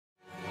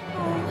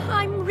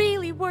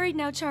worried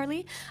now,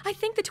 Charlie. I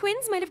think the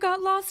twins might have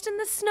got lost in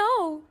the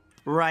snow.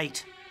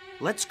 Right.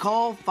 Let's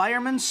call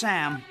Fireman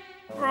Sam.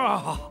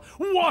 Oh,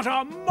 what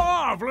a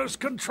marvelous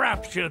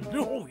contraption!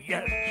 Oh,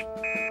 yes.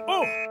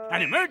 Oh,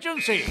 an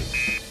emergency!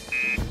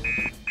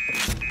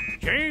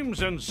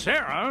 James and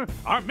Sarah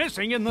are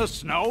missing in the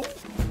snow.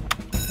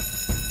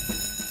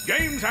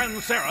 James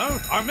and Sarah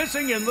are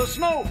missing in the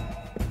snow.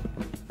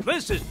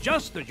 This is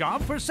just the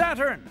job for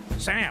Saturn.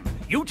 Sam,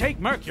 you take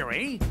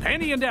Mercury.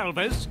 Penny and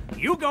Elvis,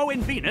 you go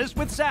in Venus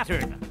with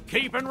Saturn.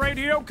 Keep in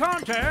radio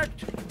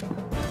contact.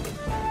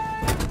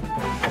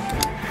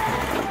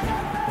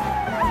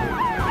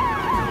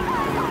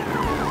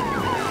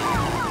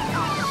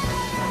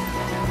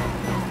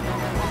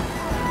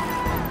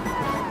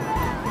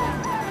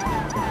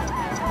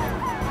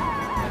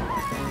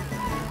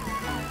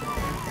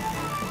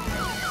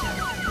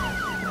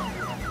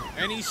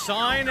 Any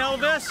sign,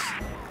 Elvis?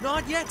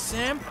 Not yet,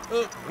 Sam.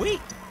 Wait,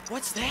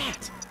 what's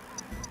that?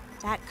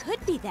 That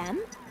could be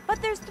them,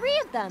 but there's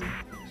 3 of them.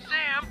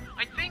 Sam,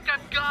 I think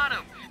I've got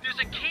him. There's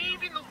a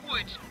cave in the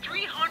woods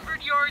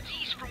 300 yards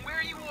east from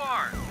where you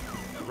are.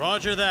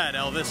 Roger that,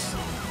 Elvis.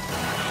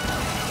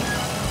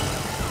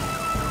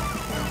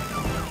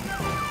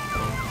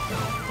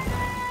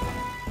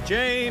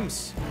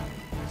 James!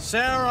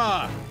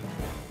 Sarah!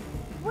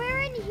 We're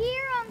in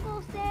here,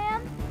 Uncle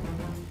Sam.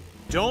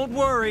 Don't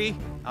worry.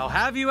 I'll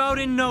have you out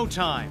in no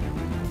time.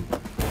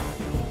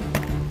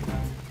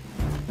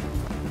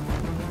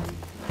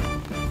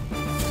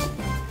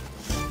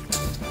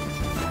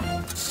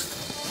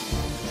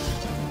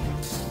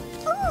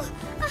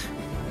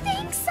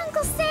 Thanks,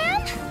 Uncle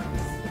Sam.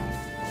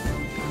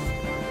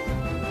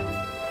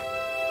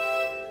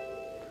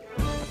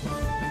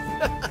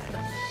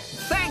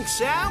 Thanks,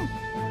 Sam.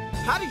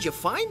 How did you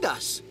find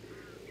us?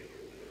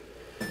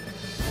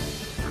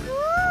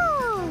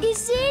 Cool.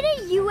 Is it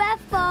a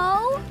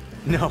UFO?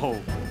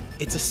 No,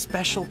 it's a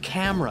special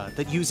camera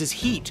that uses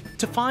heat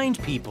to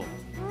find people.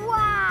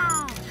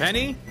 Wow.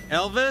 Penny,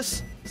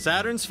 Elvis,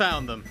 Saturn's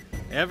found them.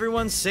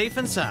 Everyone's safe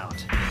and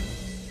sound.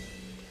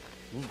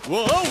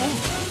 Whoa!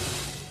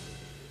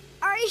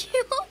 Are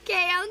you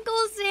okay,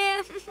 Uncle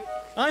Sam?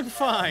 I'm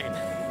fine.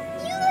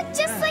 You look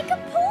just like a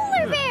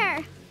polar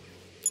bear.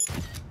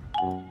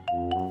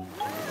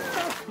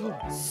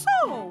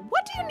 So,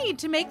 what do you need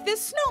to make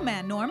this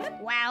snowman, Norman?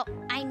 Well,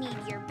 I need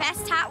your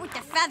best hat with the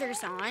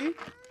feathers on.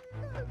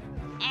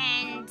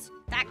 And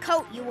that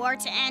coat you wore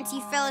to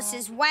Auntie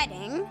Phyllis's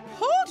wedding.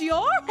 Hold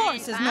your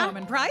horses,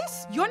 Norman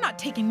Price. You're not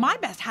taking my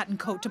best hat and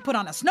coat to put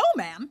on a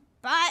snowman.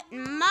 But,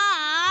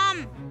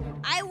 Mom,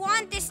 I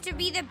want this to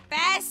be the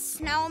best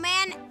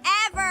snowman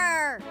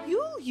ever.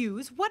 You'll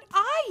use what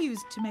I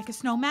used to make a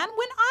snowman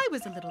when I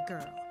was a little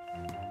girl.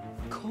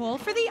 Coal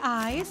for the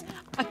eyes,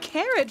 a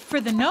carrot for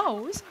the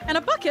nose, and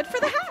a bucket for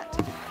the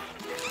hat.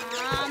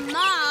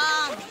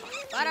 Mom,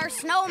 but our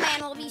snowman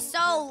will be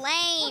so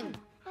lame.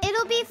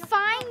 It'll be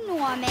fine,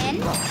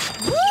 Norman.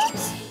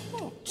 Whoops!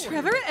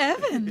 Trevor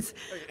Evans.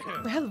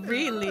 Well,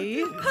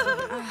 really?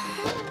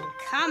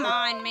 Come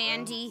on,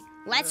 Mandy.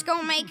 Let's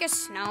go make a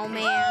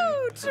snowman.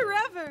 Oh,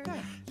 Trevor,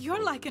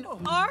 you're like an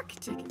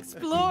Arctic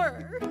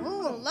explorer.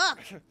 Ooh, look.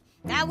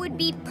 That would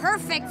be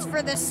perfect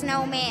for the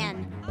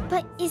snowman.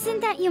 But isn't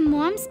that your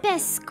mom's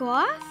best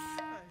scarf?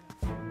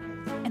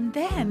 And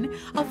then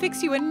I'll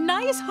fix you a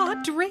nice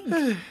hot drink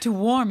to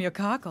warm your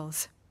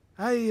cockles.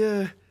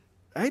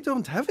 I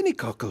don't have any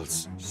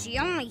cockles. She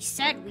only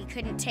said we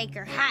couldn't take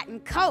her hat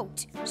and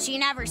coat. She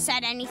never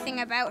said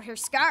anything about her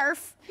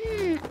scarf.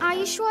 Are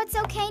you sure it's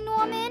okay,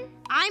 Norman?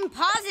 I'm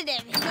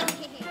positive.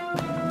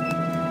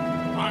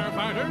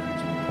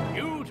 Firefighters,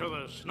 due to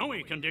the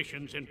snowy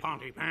conditions in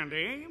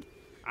Pontypandy,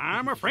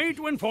 I'm afraid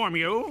to inform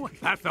you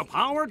that the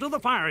power to the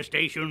fire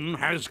station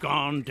has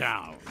gone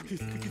down.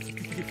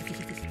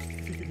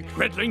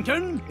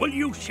 Cridlington, will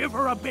you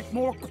shiver a bit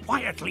more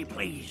quietly,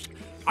 please?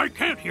 I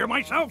can't hear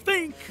myself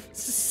think.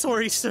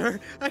 Sorry, sir.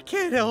 I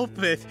can't help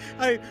it.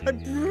 I'm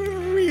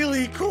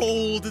really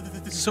cold.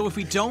 So if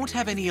we don't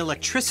have any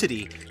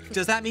electricity,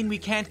 does that mean we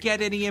can't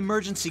get any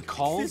emergency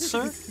calls,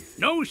 sir?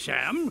 No,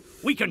 Sam.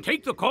 We can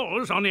take the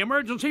calls on the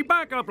emergency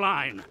backup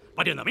line.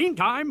 But in the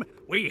meantime,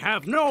 we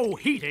have no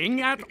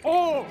heating at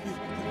all.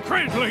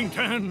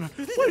 Cridlington,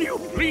 will you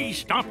please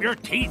stop your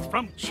teeth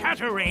from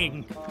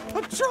chattering?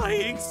 I'm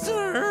trying,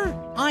 sir.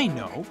 I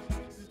know.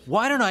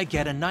 Why don't I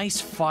get a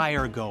nice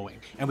fire going,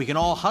 and we can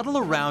all huddle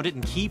around it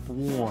and keep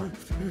warm?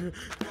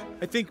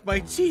 I think my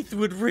teeth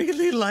would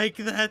really like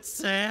that,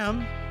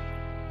 Sam.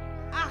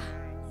 Ah,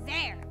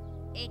 there.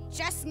 It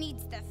just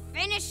needs the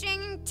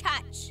finishing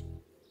touch.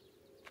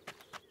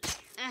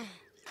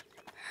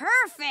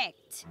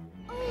 Perfect.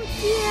 Oh,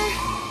 dear.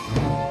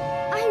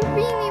 I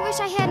really wish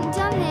I hadn't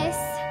done this.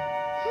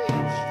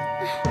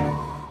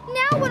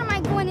 Now what am I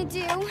going to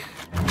do?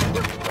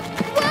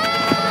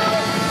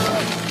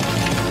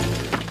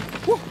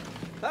 Whoa!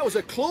 That was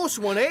a close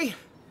one, eh?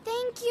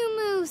 Thank you,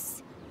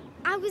 Moose.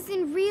 I was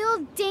in real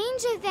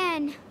danger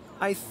then.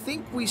 I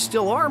think we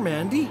still are,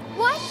 Mandy.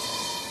 What?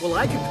 Well,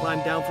 I could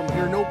climb down from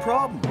here no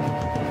problem.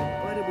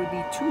 But it would be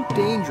be too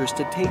dangerous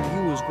to take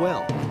you as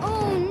well.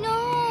 Oh,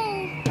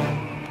 no!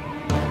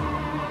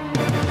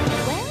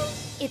 Well,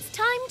 it's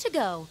time to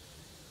go.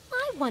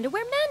 I wonder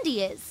where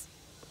Mandy is.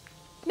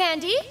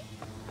 Mandy?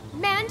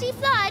 Mandy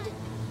Flood?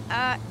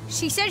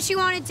 She said she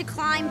wanted to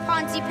climb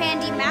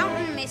Pontypandy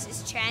Mountain,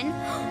 Mrs. Chen.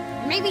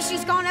 Maybe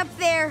she's gone up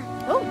there.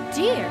 Oh,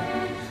 dear.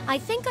 I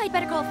think I'd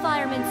better call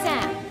Fireman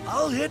Sam.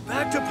 I'll head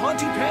back to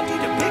Pontypandy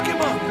to pick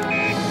him up.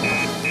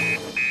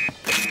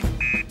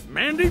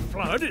 Mandy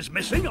Flood is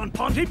missing on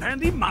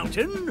Pontypandy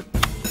Mountain?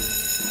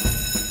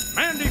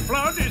 Mandy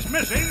Flood is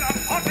missing on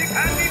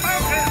Pontypandy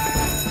Mountain!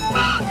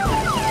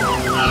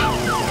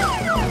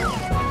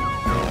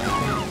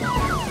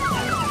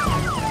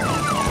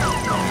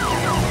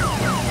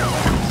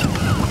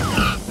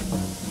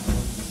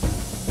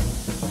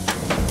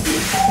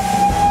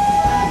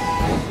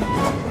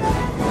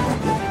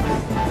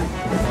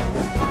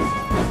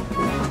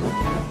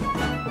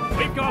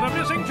 We've got a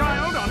missing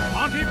child on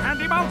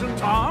Pontypandy Mountain,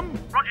 Tom.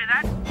 Roger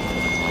that.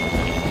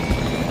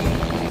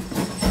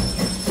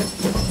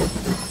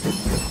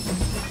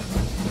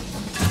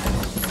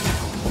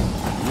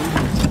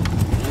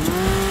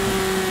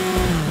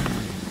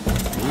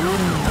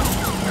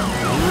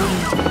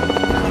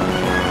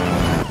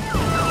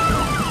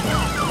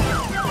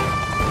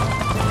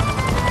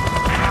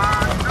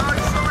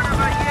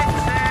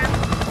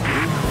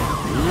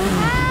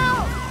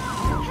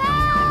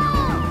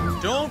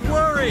 Don't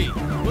worry.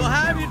 We'll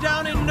have you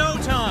down in no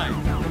time.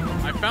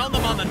 I found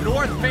them on the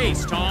north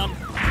face, Tom.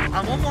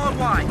 I'm one more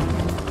wide.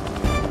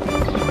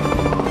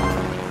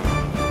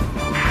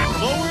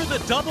 Lower the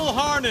double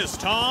harness,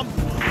 Tom.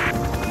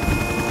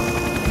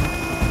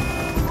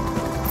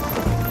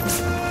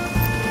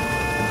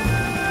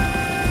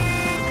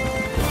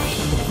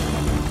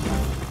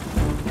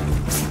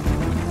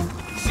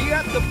 See you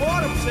at the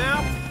bottom,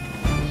 Sam.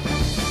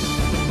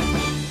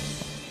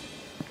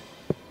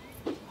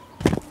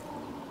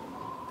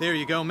 There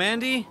you go,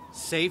 Mandy.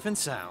 Safe and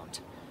sound.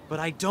 But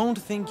I don't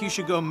think you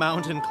should go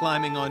mountain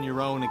climbing on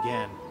your own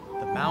again.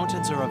 The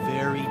mountains are a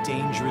very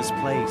dangerous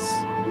place.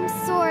 I'm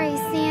sorry,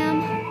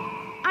 Sam.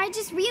 I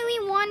just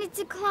really wanted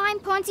to climb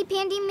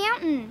Pontypandy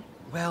Mountain.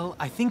 Well,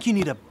 I think you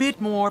need a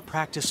bit more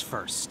practice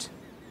first.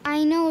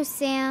 I know,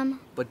 Sam.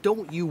 But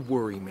don't you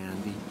worry,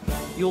 Mandy.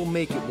 You'll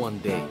make it one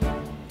day.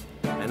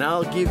 And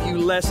I'll give you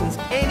lessons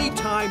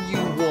anytime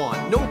you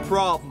want. No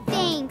problem.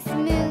 Thanks,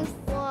 Moose.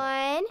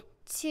 1,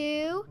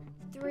 2,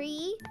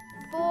 3,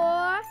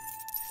 4,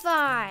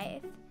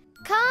 5.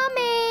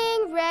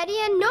 Coming! Ready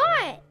and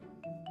not!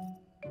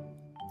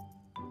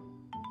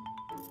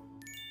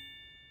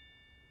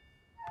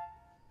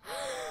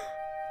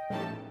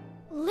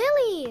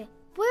 Lily,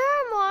 where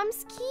are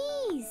Mom's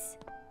keys?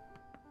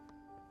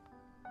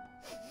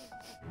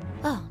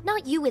 Oh,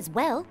 not you as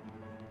well.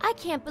 I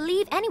can't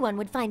believe anyone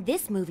would find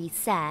this movie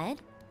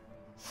sad.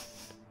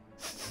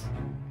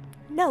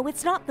 No,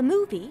 it's not the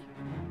movie.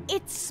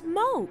 It's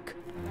smoke.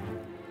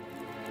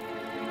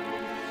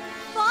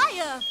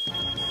 Fire!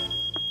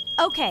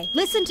 Okay,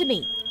 listen to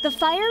me. The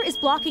fire is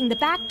blocking the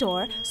back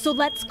door, so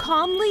let's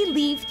calmly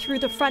leave through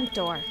the front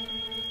door.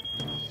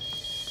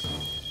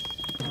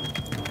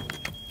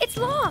 It's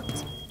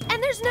locked,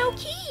 and there's no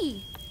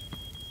key.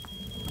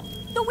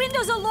 The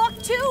windows are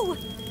locked too.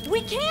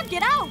 We can't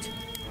get out.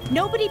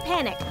 Nobody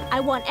panic. I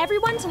want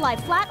everyone to lie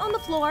flat on the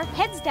floor,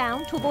 heads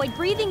down, to avoid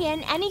breathing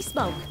in any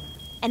smoke.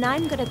 And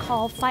I'm gonna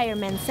call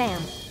Fireman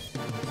Sam.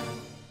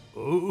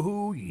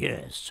 Oh,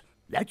 yes.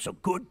 That's a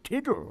good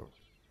titter.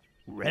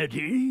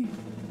 Ready?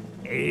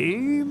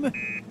 Aim.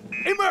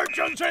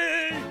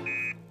 Emergency!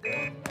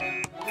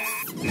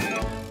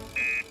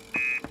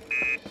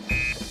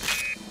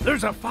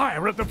 There's a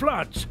fire at the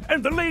Floods,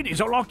 and the ladies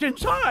are locked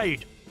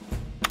inside.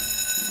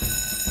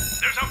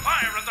 There's a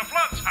fire at the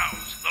Floods'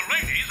 house. The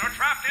ladies are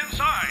trapped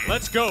inside.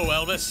 Let's go,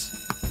 Elvis.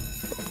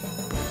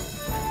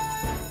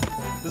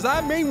 Does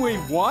that mean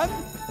we've won?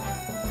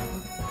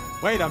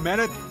 Wait a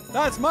minute.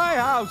 That's my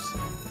house.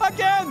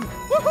 Again!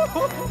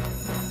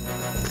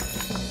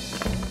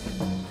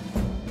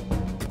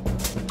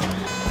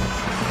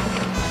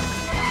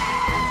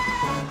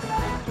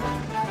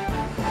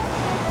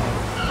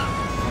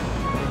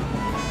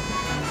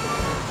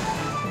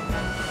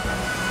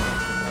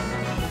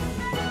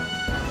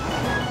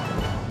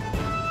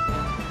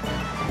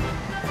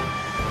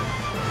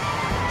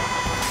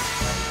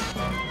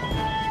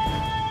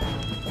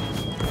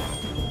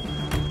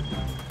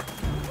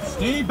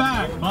 Stay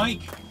back,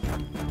 Mike.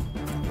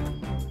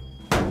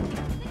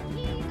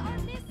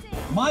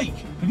 Mike,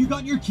 have you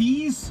got your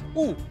keys?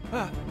 Oh,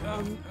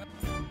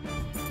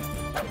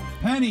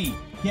 Penny,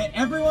 get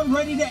everyone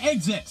ready to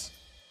exit.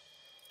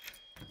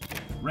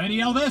 Ready,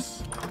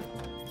 Elvis?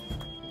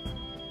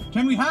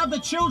 Can we have the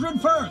children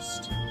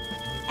first?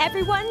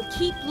 Everyone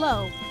keep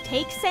low.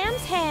 Take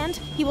Sam's hand.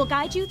 He will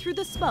guide you through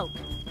the smoke.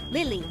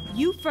 Lily,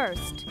 you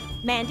first.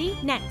 Mandy,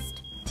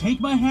 next.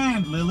 Take my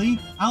hand, Lily.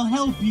 I'll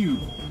help you.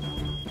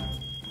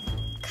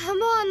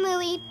 Come on,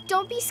 Lily.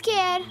 Don't be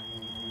scared.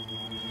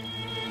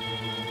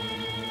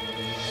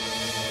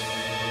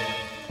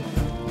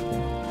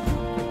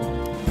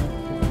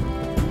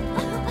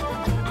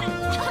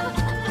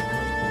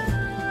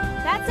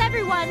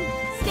 everyone.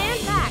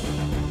 Stand back.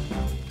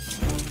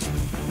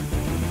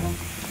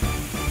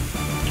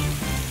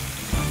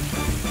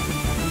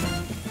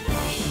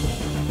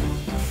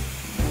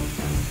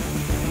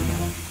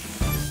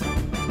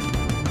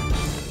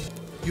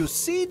 You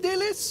see,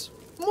 Dillis?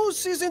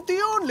 Moose isn't the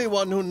only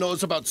one who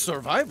knows about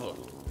survival.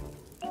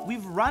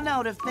 We've run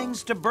out of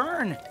things to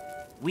burn.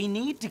 We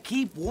need to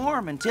keep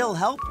warm until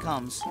help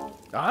comes.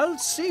 I'll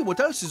see what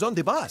else is on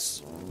the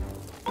bus.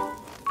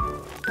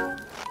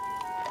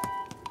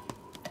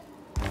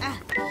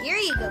 Here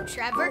you go,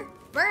 Trevor.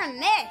 Burn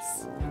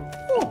this.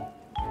 Oh,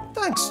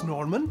 thanks,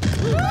 Norman.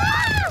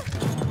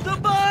 The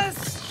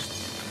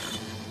bus!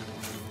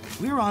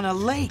 We're on a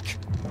lake,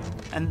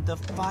 and the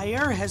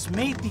fire has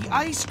made the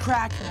ice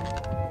crack.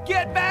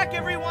 Get back,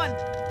 everyone!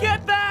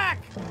 Get back!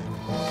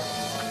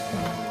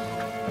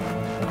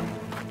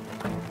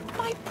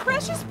 My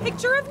precious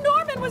picture of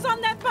Norman was on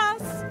that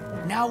bus.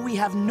 Now we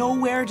have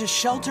nowhere to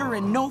shelter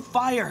and no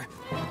fire.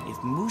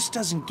 If Moose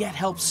doesn't get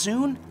help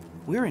soon,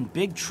 we're in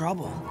big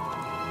trouble.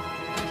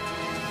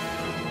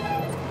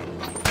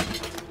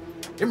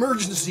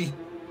 Emergency!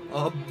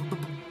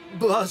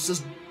 Bus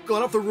has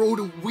gone off the road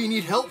and we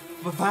need help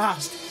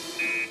fast.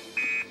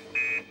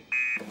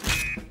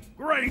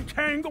 Great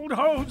tangled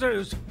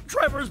hoses!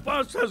 Trevor's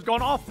bus has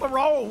gone off the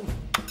road!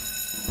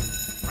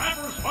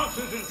 Trevor's bus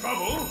is in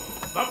trouble.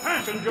 The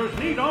passengers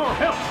need our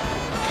help.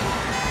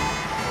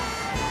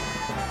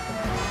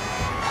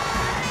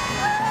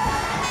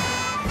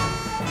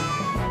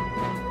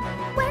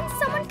 When's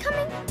someone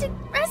coming to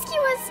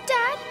rescue us,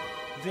 Dad?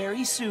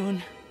 Very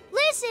soon.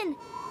 Listen!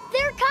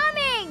 They're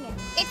coming!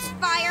 It's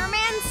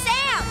Fireman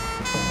Sam!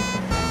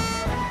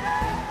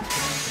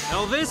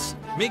 Elvis,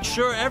 make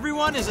sure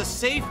everyone is a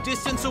safe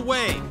distance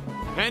away.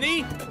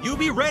 Penny, you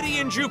be ready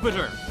in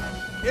Jupiter.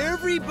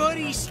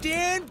 Everybody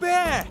stand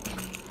back!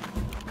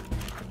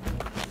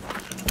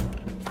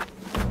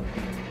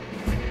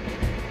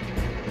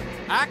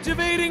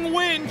 Activating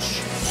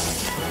winch!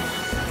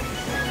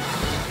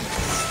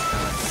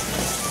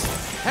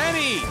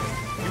 Penny,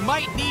 you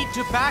might need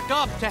to back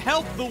up to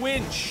help the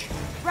winch.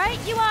 Right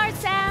you are,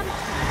 Sam.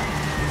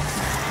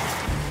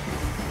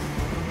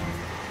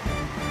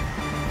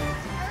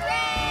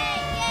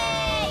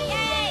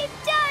 Yay!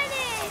 Done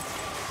it!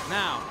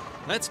 Now,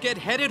 let's get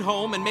headed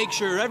home and make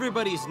sure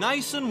everybody's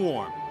nice and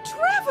warm.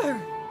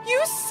 Trevor,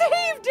 you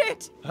saved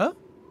it! Huh?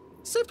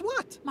 Saved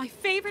what? My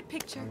favorite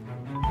picture.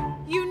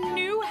 You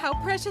knew how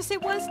precious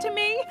it was to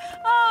me.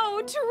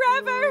 Oh,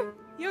 Trevor,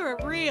 you're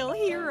a real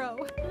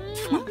hero.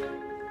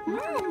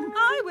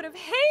 I would have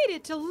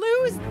hated to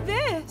lose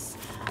this.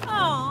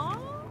 Aww.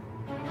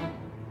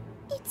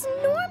 It's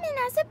Norman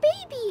as a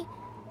baby,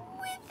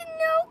 with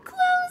no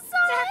clothes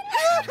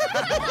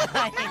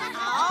on.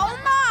 Oh,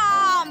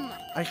 Mom!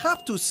 I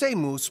have to say,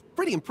 Moose,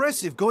 pretty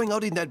impressive going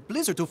out in that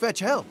blizzard to fetch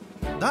help.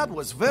 That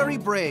was very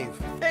brave.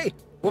 Hey,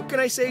 what can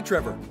I say,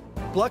 Trevor?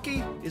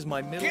 Plucky is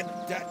my middle...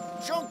 Get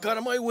that junk out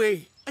of my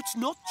way! It's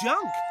not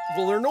junk.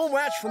 Well, they're no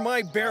match for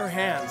my bare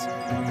hands.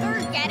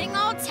 They're getting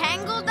all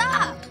tangled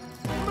up.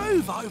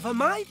 Move over,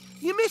 mate.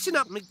 You're messing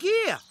up my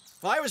gear.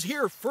 If I was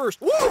here first...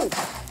 Whoa!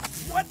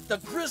 What, the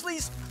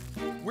Grizzlies?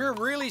 We're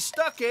really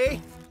stuck, eh?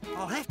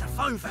 I'll have to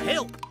phone for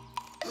help.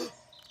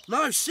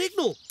 No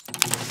signal.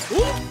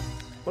 Ooh.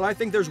 Well, I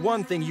think there's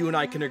one thing you and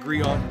I can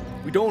agree on.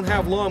 We don't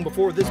have long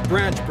before this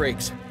branch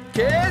breaks.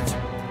 Kids,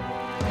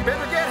 you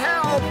better get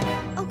help.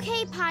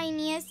 Okay,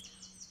 Pioneers.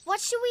 What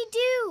should we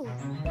do?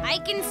 I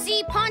can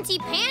see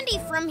Pontypandy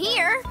from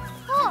here.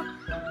 Oh,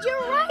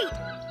 you're right.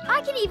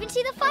 I can even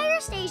see the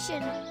fire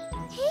station.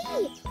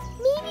 Hey,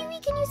 maybe we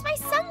can use my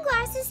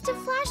sunglasses to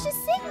flash a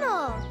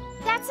signal.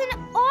 That's an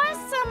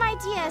awesome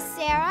idea,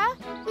 Sarah.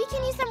 We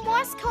can use the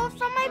Morse code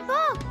from my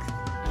book.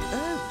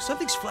 Oh,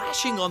 something's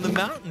flashing on the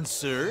mountain,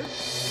 sir.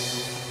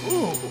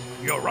 Oh,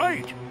 you're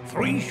right.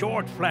 3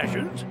 short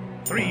flashes,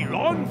 3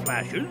 long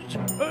flashes,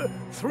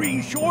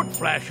 3 short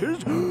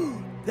flashes.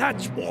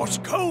 That's Morse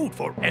code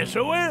for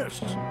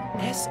SOS.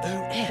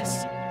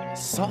 SOS?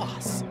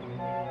 Sauce?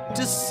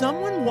 Does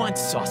someone want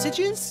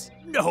sausages?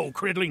 No,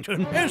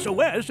 Cridlington.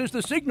 SOS is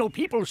the signal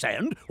people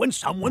send when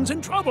someone's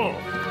in trouble.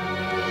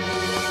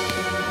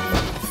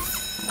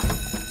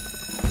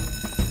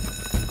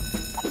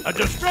 A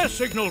distress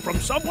signal from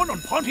someone on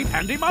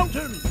Pontypandy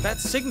Mountain. That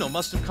signal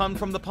must have come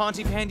from the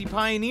Pontypandy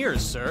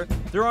Pioneers, sir.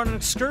 They're on an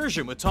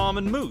excursion with Tom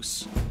and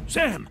Moose.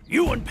 Sam,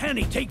 you and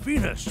Penny take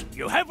Venus.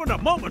 You haven't a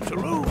moment to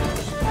lose.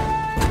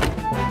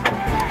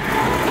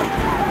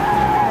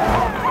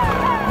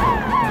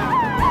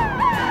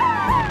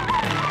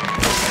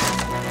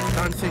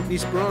 Don't think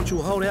this branch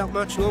will hold out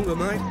much longer,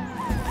 mate.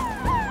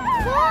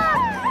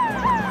 Look!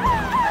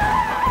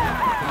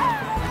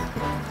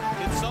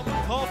 Did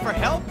someone call for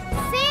help?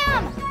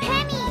 Sam!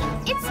 Penny!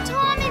 It's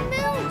Tom and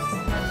Moose!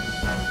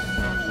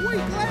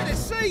 We're glad to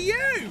see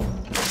you.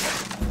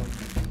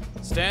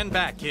 Stand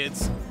back,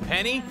 kids.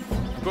 Penny,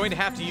 I'm going to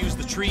have to use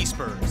the tree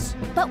spurs.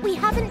 But we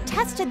haven't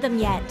tested them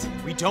yet.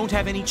 We don't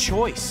have any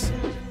choice.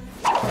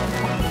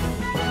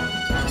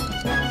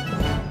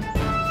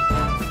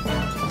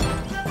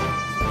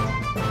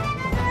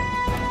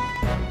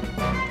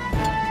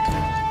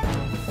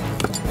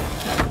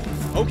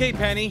 Okay,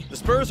 Penny, the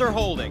spurs are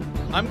holding.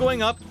 I'm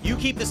going up, you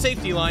keep the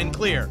safety line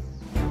clear.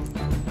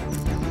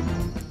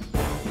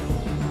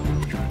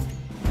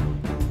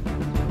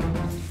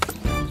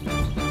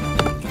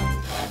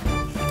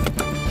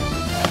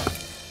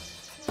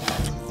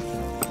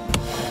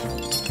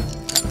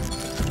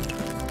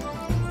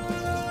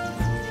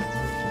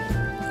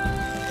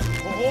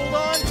 Hold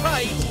on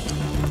tight.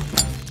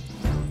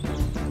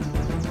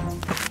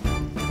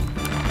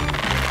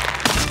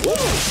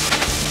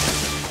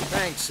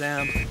 Thanks,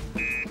 Sam.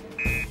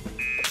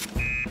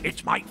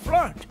 It's Mike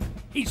Flood.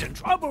 He's in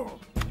trouble.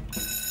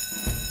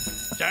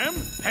 Sam,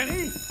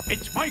 Penny,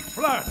 it's Mike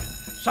Flood.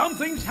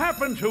 Something's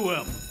happened to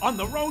him on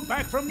the road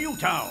back from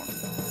Newtown.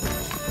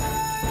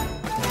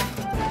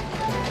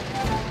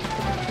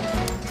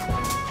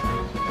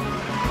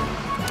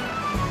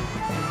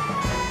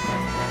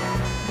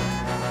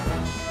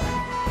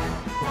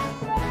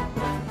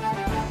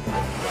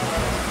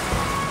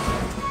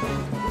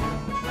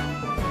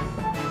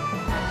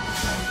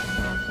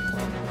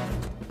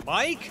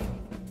 Mike?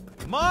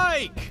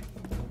 Mike!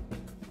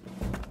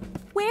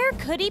 Where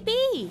could he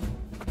be?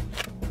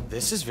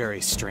 This is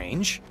very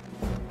strange.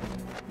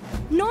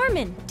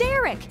 Norman,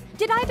 Derek,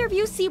 did either of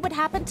you see what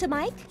happened to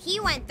Mike? He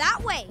went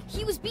that way.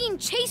 He was being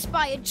chased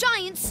by a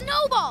giant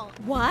snowball.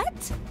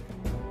 What?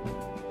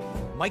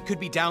 Mike could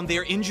be down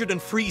there injured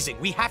and freezing.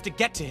 We have to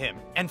get to him,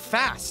 and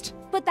fast.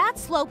 But that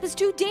slope is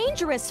too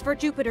dangerous for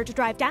Jupiter to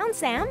drive down,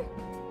 Sam.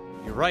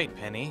 You're right,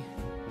 Penny.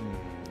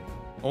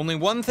 Only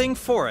one thing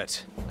for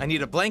it. I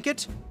need a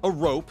blanket, a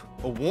rope,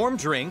 a warm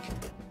drink,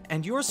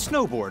 and your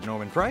snowboard,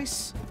 Norman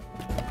Price.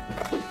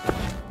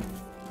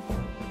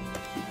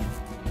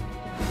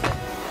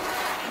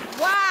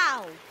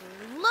 Wow!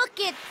 Look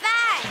at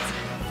that!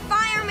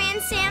 Fireman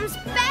Sam's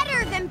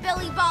better than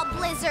Billy Bob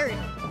Blizzard!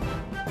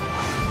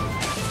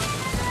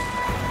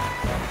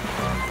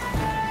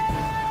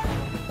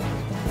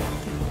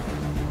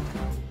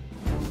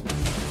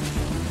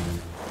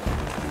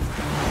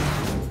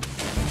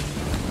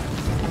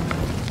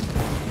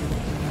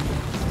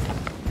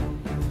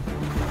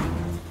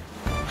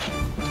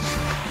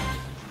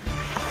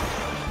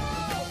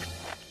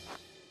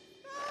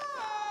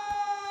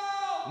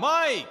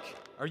 Mike!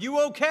 Are you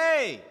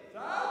okay?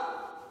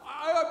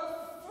 I'm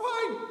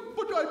fine,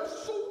 but I'm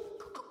so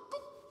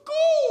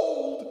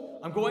cold.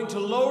 I'm going to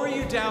lower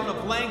you down a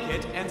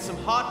blanket and some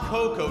hot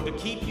cocoa to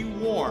keep you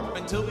warm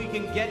until we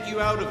can get you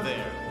out of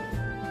there.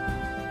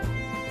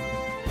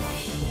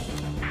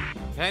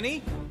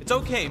 Penny, it's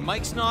okay.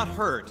 Mike's not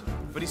hurt,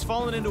 but he's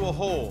fallen into a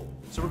hole.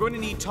 So we're going to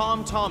need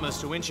Tom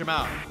Thomas to winch him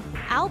out.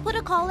 I'll put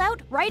a call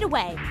out right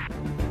away.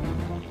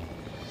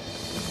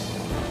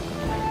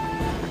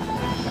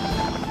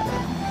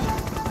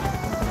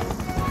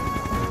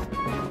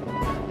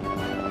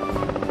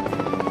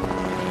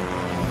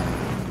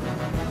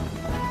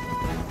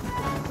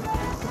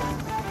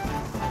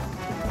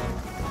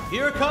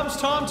 Here comes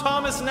Tom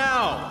Thomas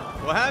now.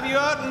 We'll have you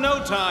out in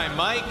no time,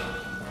 Mike.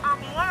 I'm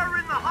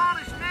lowering the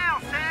harness now,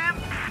 Sam.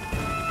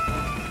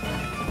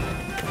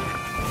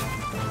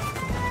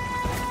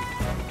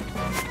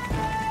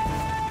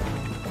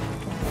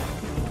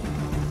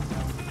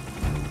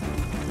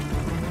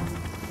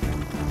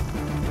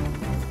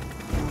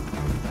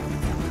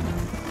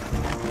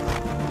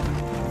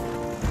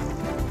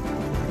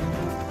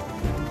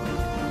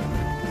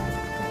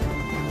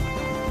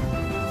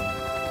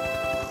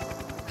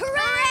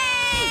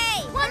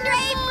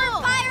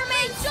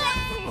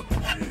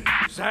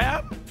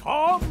 Sam,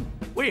 Tom,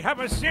 we have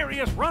a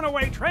serious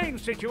runaway train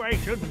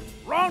situation.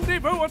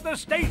 Rendezvous at the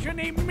station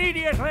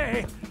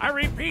immediately. I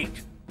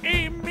repeat,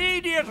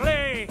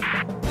 immediately.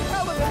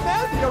 Helen and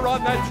Mandy are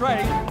on that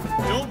train.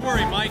 Don't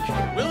worry, Mike.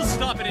 We'll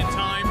stop it in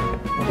time.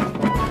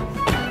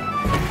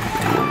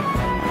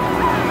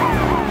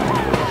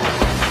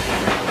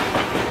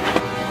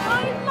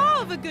 I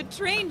love a good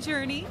train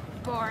journey.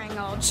 Boring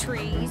old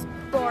trees,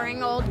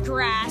 boring old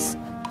grass.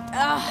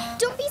 Ugh.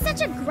 Don't be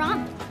such a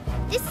grump.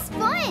 This is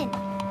fun.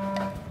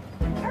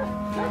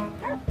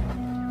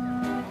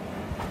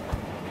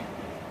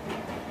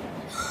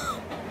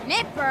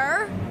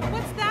 Nipper!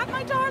 What's that,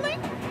 my darling?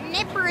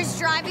 Nipper is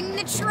driving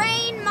the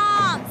train,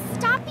 Mom!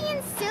 Stop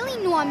being silly,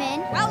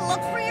 Norman. Well,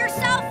 look for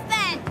yourself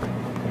then!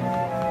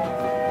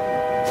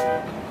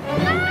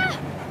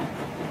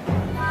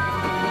 Ah!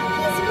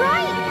 He's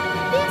right!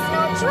 There's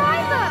no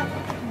driver!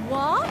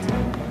 What?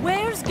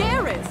 Where's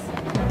Gareth?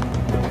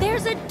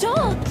 There's a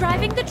dog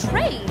driving the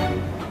train.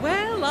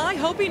 Well, I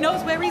hope he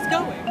knows where he's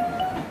going.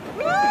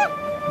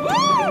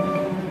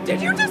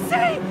 Did you just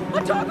say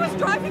a dog was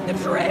driving the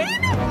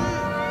train?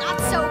 Not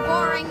so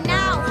boring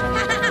now.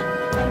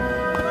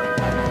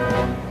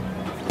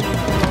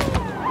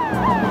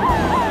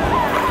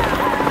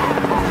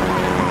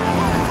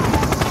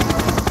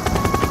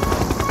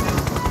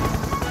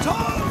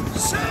 Tom!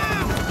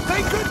 Sam!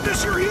 Thank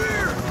goodness you're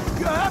here!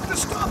 You have to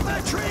stop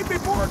that train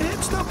before it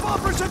hits the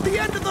bumpers at the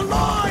end of the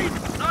line!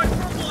 No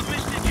problem,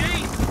 Mr.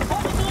 G.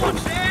 Come aboard,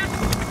 Sam.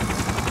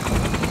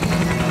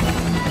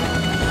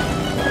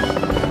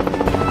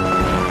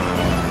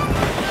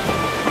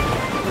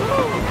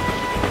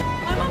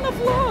 I'm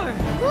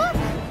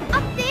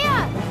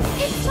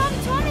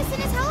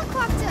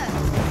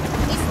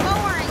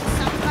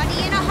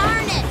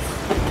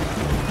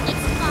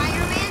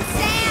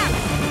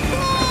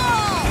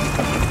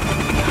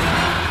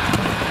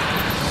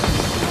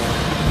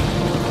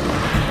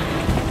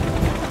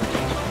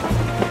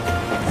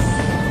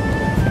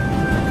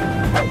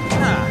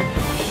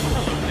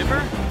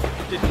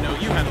didn't know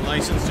you had a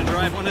license to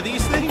drive one of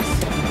these things.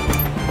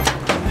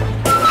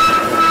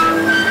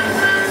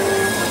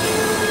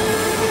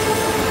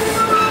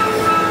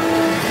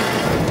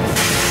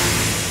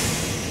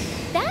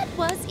 That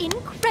was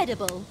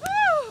incredible.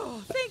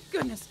 Oh, thank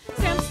goodness.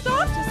 Sam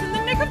stopped us in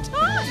the nick of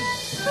time.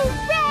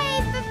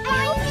 Hooray for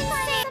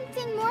Fireman!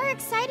 Something more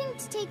exciting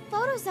to take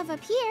photos of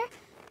up here.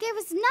 There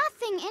was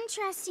nothing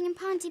interesting in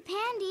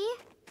Pontypandy.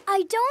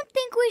 I don't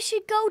think we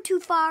should go too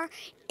far.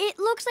 It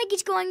looks like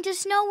it's going to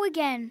snow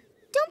again.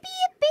 Don't be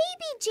a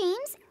baby,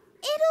 James.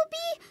 It'll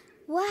be...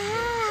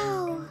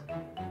 Wow!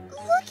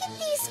 Look at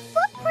these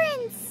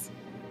footprints!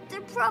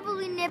 They're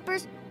probably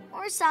nippers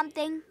or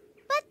something.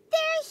 But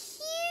they're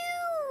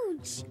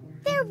huge!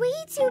 They're way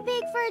too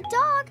big for a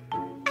dog.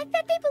 I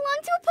bet they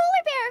belong to a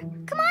polar bear.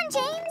 Come on,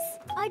 James.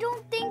 I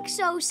don't think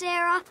so,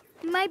 Sarah.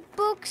 My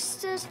book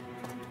says...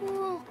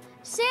 Oh.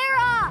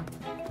 Sarah!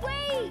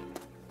 Wait!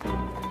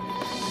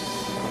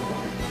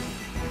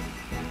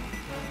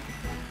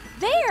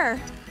 There!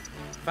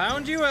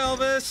 Found you,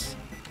 Elvis.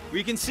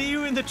 We can see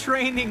you in the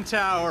training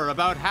tower,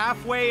 about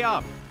halfway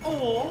up.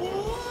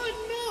 Oh,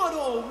 not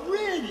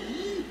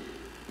already!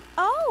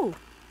 Oh,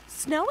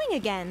 snowing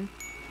again.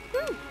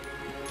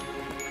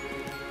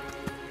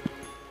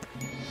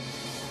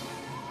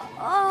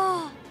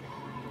 Oh,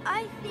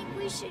 I think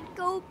we should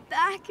go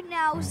back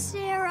now,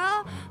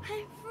 Sarah.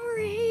 I'm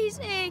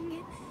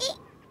freezing. It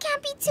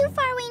can't be too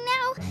far away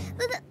now.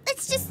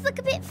 Let's just look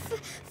a bit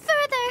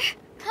further.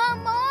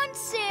 Come on,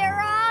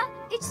 Sarah.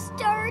 It's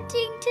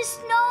starting to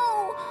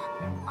snow.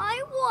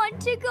 I want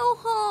to go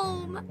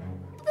home.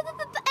 But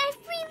I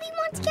really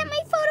want to get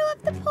my photo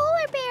of the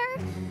polar bear.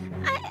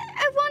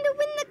 I want to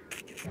win the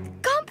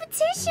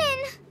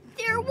competition.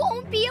 There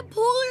won't be a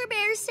polar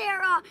bear,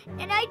 Sarah,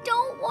 and I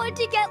don't want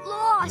to get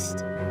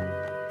lost.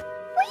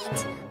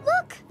 Wait,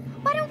 look.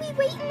 Why don't we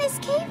wait in this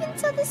cave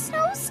until the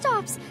snow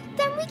stops?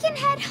 Then we can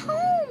head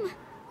home.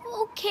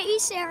 Okay,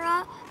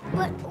 Sarah,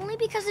 but only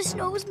because the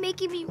snow is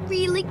making me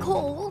really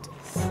cold.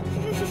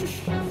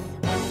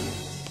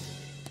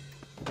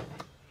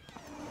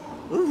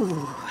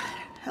 Ooh,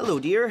 hello,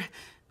 dear.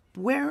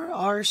 Where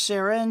are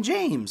Sarah and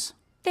James?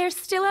 They're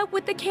still out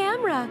with the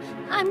camera.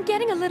 I'm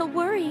getting a little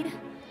worried.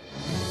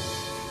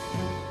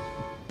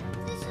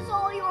 This is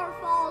all your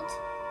fault.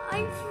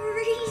 I'm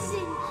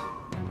freezing.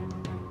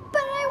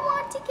 But I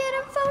want to get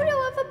a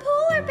photo of a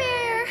polar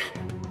bear.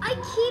 I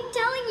keep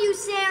telling you,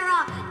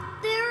 Sarah,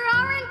 there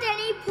aren't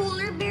any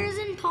polar bears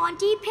in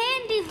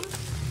Pontypandy.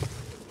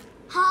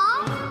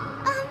 Huh?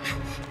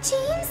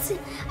 James,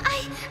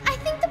 I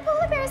think the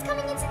polar bear is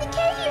coming into the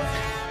cave.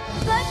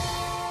 But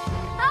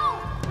how?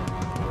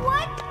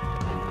 What?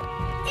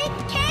 It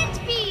can't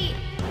be.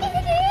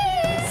 It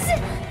is.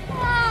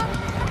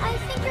 I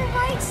think you're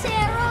right,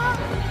 Sarah.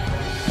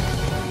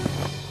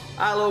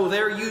 Hello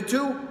there, you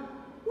two.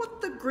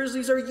 What the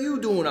grizzlies are you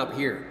doing up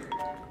here?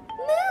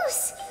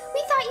 Moose,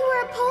 we thought you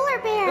were a polar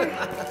bear.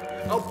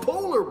 A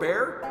polar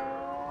bear?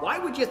 Why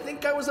would you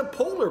think I was a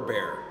polar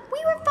bear? We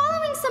were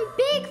following some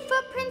big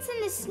footprints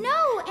in the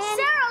snow and...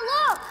 Sarah,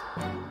 look!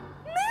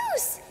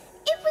 Moose!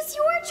 It was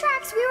your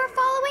tracks we were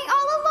following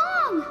all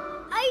along.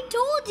 I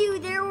told you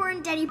there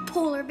weren't any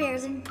polar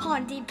bears in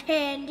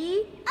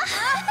Pontypandy.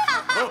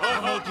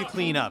 I'll help you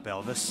clean up,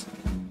 Elvis.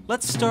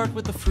 Let's start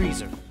with the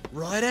freezer.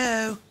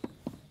 Righto.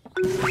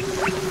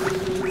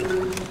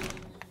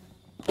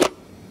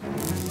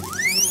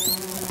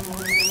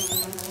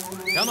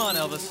 Come on,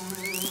 Elvis.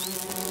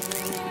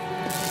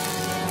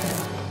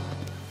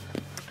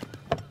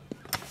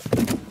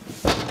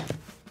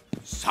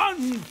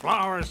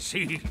 Sunflower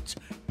seeds.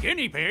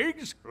 Guinea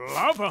pigs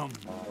love them.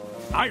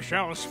 I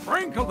shall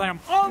sprinkle them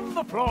on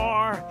the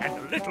floor, and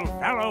the little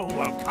fellow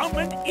will come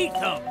and eat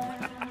them.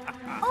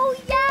 Oh,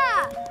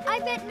 yeah! I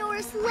bet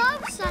Norris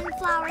loves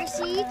sunflower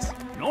seeds.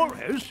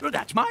 Norris?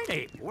 That's my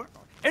name. Well,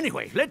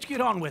 anyway, let's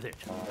get on with it.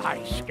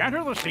 I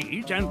scatter the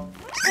seeds and...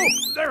 Oh,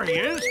 there he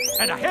is!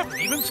 And I haven't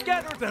even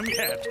scattered them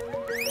yet.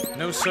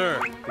 No, sir.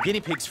 The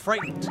guinea pig's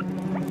frightened.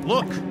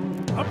 Look!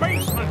 The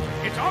basement!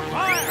 It's on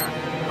fire!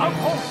 A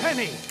whole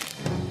penny!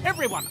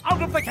 Everyone,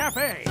 out of the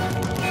cafe!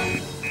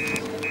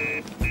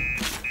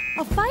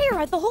 A fire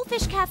at the Whole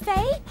Fish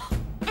Cafe?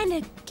 And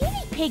a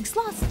guinea pig's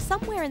lost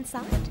somewhere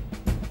inside?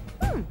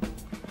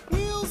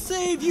 We'll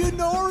save you,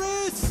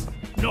 Norris!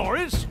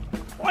 Norris?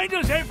 Why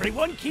does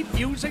everyone keep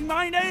using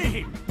my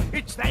name?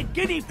 It's that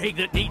guinea pig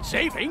that needs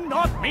saving,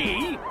 not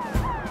me!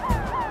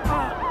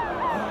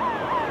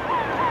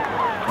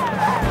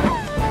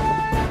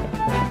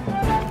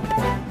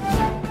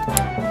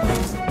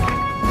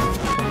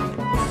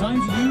 It's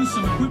time to use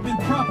some equipment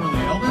properly,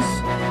 Elvis.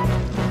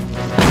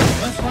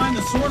 Let's find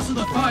the source of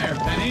the fire,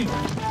 Penny.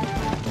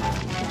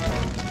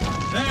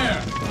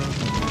 There.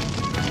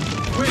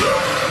 Quick,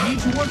 we need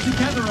to work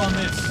together on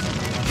this.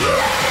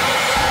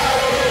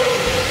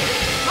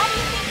 How do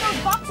you think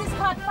those boxes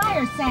caught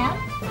fire, Sam?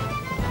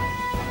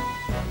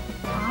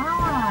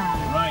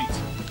 Right.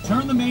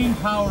 Turn the main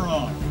power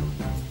off.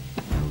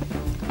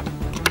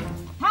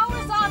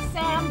 Power's off,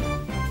 Sam.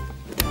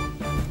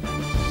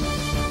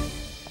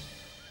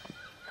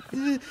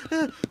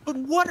 But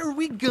what are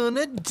we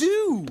gonna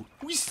do?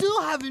 We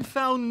still haven't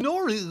found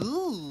Norris.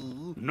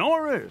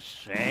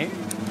 Norris, eh?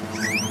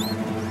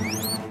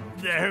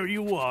 There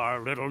you are,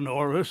 little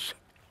Norris.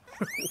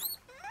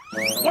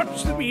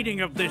 What's the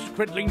meaning of this,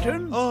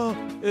 Cridlington?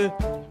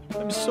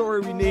 I'm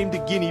sorry we named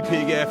a guinea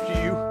pig after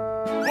you.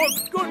 For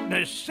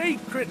goodness sake,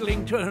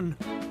 Cridlington,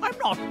 I'm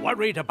not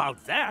worried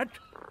about that.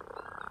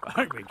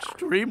 I'm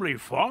extremely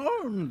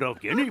fond of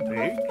guinea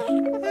pigs.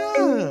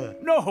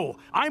 No,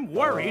 I'm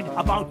worried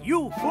about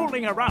you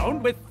fooling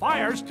around with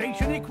fire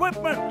station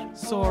equipment.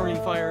 Sorry,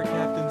 Fire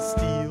Captain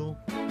Steele.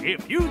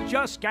 If you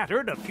just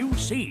scattered a few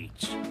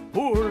seeds,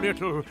 poor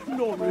little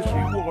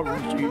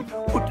Norrisy-Warrisy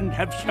wouldn't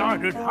have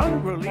started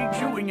hungrily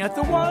chewing at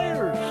the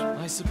wires.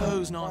 I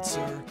suppose not,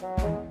 sir.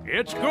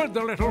 It's good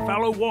the little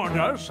fellow warned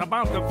us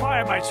about the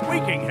fire by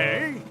squeaking,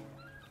 hey?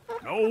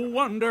 No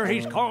wonder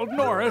he's called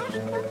Norris,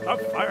 a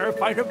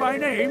firefighter by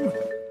name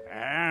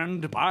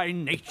and by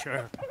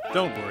nature.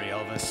 Don't worry,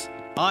 Elvis.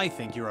 I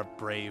think you're a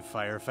brave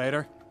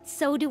firefighter.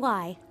 So do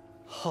I.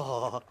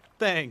 Oh,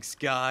 thanks,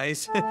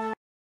 guys.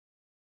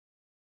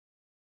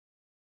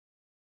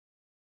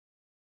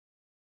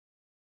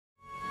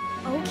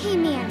 Okay,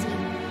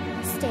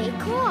 Mandy. Stay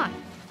calm.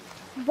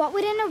 What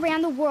would an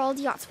around-the-world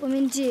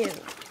yachtswoman do?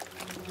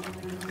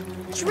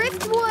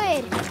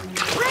 Driftwood!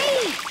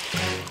 Great!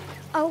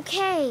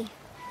 Okay,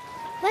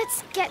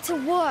 let's get to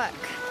work.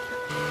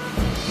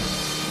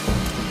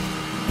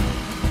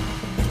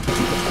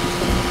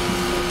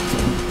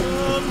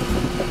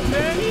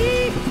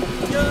 Manny?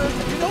 You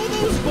know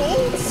those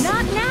bolts?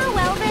 Not now,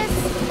 Elvis!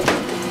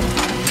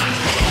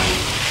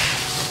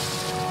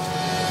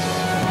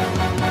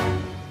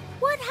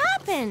 What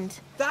happened?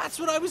 That's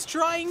what I was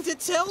trying to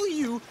tell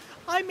you.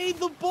 I made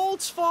the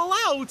bolts fall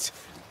out.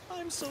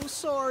 I'm so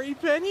sorry,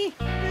 Penny.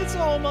 It's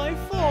all my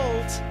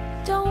fault.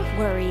 Don't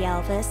worry,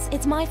 Elvis.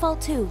 It's my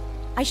fault, too.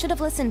 I should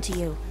have listened to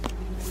you.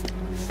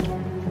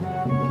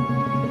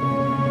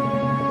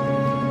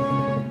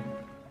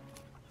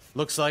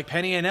 Looks like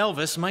Penny and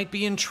Elvis might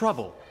be in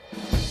trouble.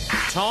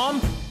 Tom,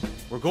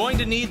 we're going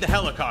to need the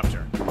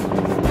helicopter. Okay,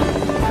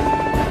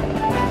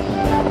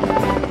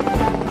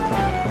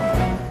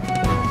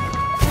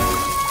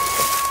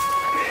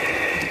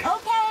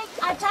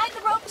 I've tied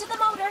the rope to the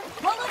motor.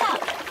 Pull it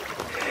up.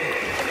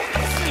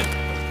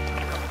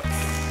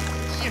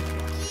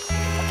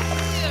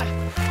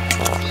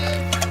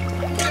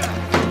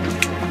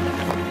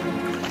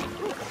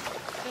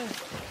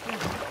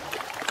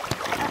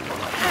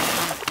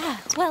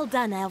 Well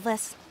done,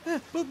 Elvis.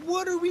 But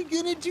what are we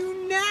gonna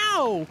do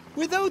now?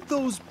 Without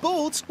those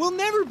bolts, we'll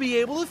never be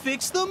able to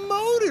fix the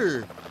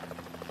motor.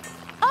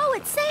 Oh,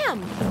 it's Sam!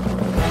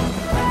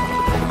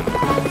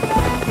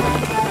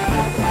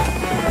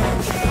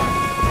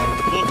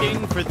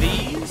 Looking for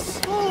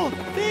these? Oh,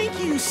 thank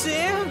you,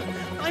 Sam.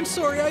 I'm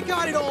sorry, I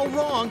got it all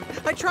wrong.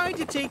 I tried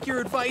to take your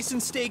advice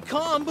and stay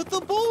calm, but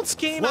the bolts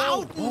came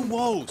out.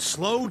 Whoa.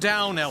 Slow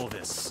down,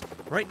 Elvis.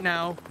 Right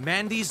now,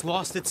 Mandy's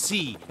lost at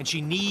sea, and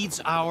she needs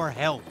our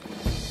help.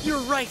 You're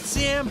right,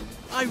 Sam.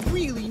 I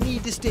really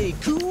need to stay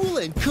cool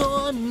and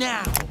calm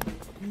now.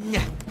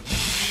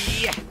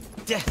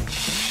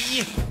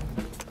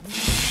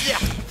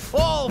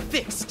 All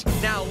fixed.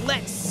 Now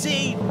let's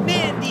save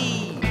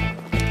Mandy.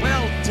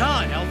 Well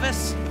done,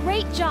 Elvis.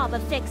 Great job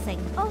of fixing.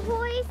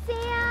 Ahoy,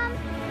 Sam.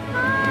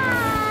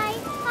 Hi.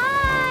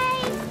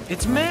 Hi.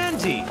 It's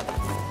Mandy,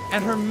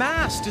 and her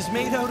mast is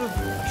made out of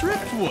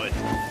driftwood.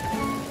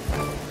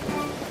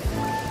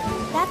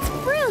 That's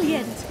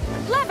brilliant!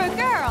 Clever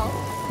girl!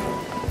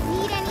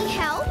 Need any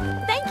help?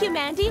 Thank you,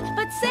 Mandy,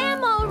 but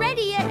Sam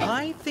already...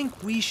 I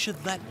think we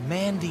should let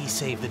Mandy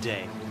save the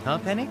day. Huh,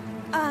 Penny?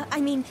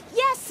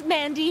 Yes,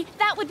 Mandy.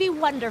 That would be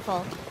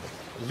wonderful.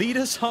 Lead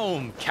us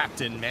home,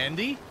 Captain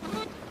Mandy.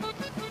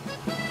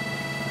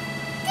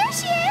 There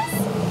she is!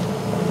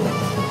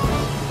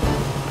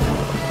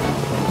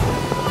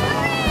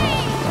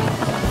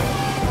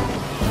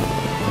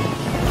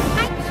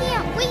 I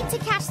can't wait to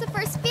catch the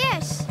first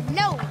fish.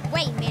 No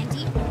way,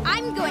 Mandy.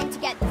 I'm going to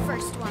get the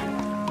first one.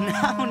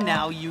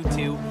 Now, you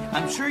two.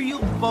 I'm sure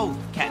you'll both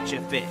catch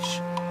a fish.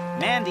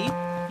 Mandy,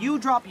 you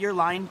drop your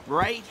line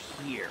right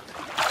here.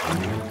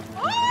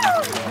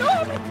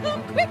 Oh,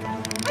 no, quick!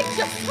 I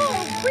just saw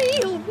a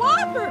real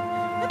whopper!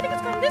 I think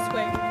it's going this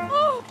way.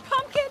 Oh,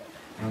 Pumpkin!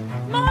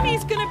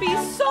 Mommy's gonna be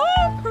so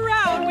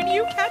proud when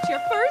you catch your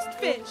first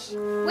fish.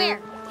 Where?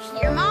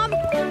 Here, Mom?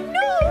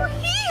 No,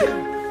 here!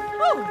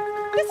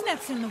 Oh, this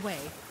net's in the way.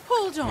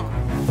 Hold on.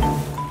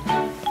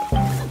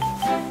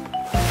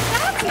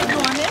 That's it,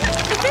 Norman.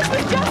 The fish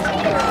was just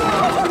here.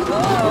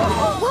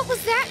 What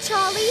was that,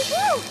 Charlie?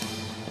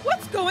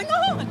 What's going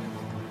on?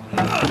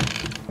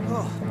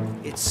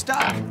 It's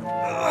stuck.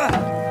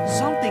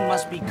 Something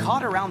must be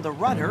caught around the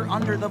rudder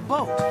under the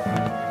boat.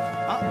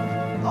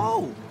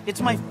 Oh,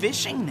 it's my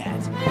fishing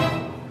net.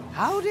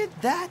 How did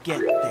that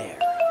get there?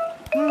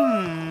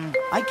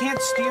 I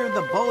can't steer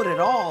the boat at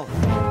all.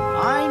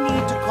 I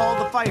need to call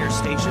the fire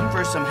station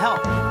for some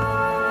help.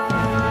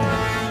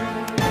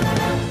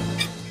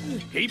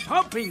 Keep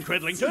hopping,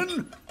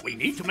 Cridlington. We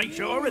need to make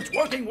sure it's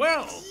working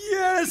well.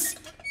 Yes,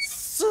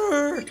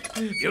 sir.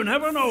 You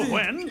never know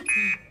when.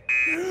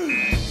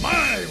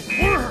 My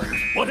word!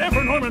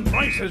 Whatever Norman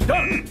Price has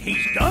done,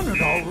 he's done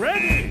it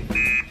already.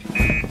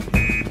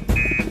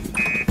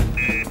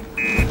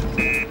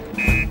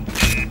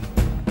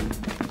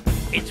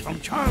 It's from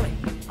Charlie.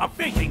 A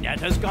fishing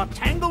net has got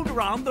tangled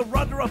around the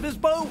rudder of his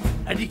boat,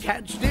 and he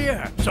can't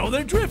steer, so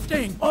they're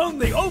drifting on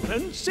the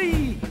open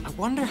sea. I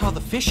wonder how the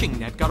fishing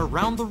net got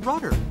around the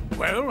rudder.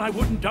 Well, I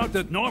wouldn't doubt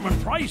that Norman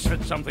Price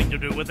had something to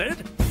do with it.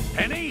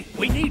 Penny,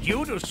 we need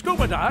you to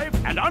scuba dive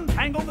and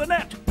untangle the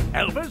net.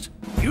 Elvis,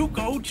 you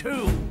go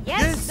too.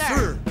 Yes,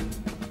 sir.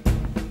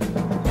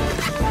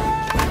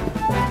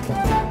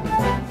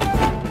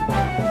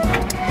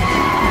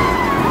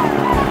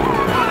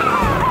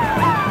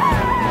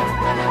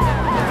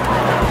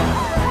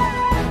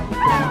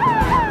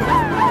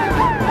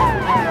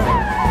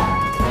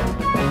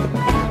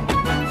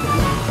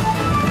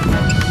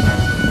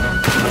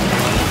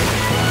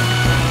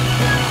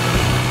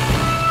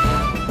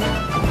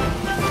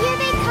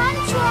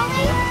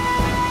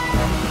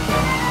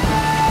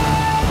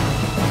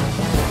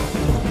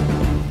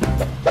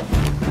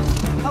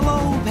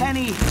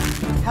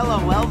 Hello,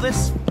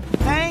 Elvis.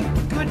 Thank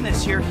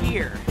goodness you're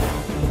here.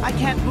 I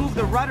can't move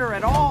the rudder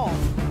at all.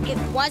 It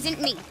wasn't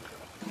me.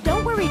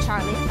 Don't worry,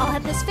 Charlie. I'll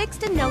have this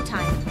fixed in no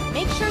time.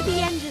 Make sure the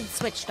engine's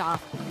switched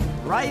off.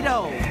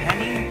 Righto,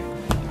 Penny.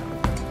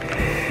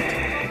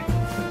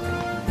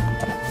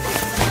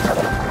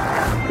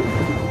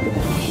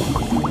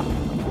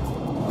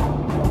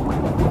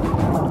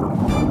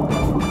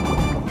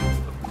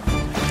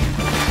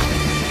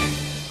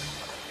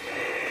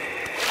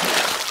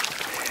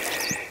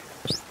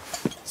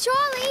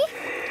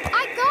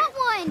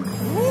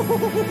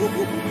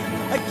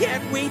 I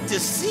can't wait to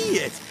see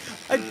it.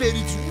 I bet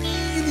it's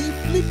really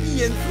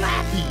flippy and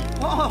flappy.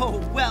 Oh,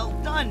 well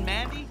done,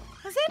 Mandy.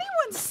 Has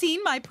anyone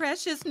seen my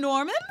precious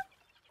Norman?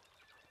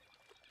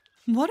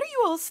 What are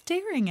you all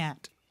staring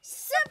at?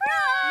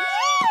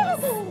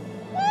 Surprise!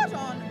 What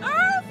on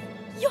earth?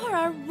 You're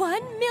our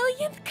 1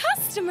 millionth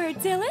customer,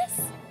 Dillis.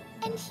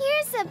 And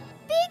here's a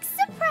big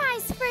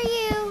surprise for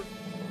you.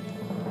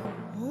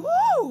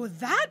 Oh,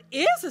 that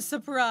is a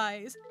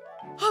surprise.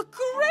 A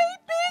great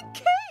big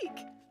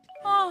cake!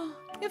 Oh,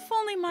 if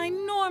only my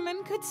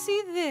Norman could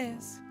see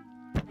this.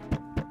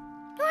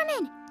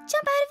 Norman,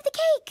 jump out of the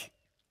cake.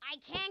 I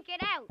can't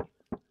get out.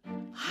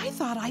 I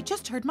thought I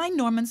just heard my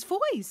Norman's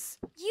voice.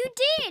 You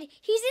did.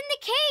 He's in the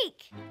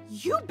cake.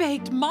 You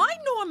baked my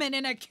Norman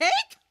in a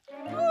cake?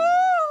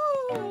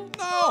 Ooh.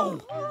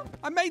 No!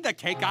 I made the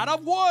cake out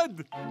of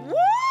wood.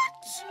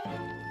 What?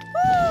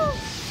 Ooh.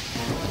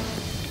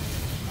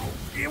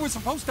 It was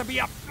supposed to be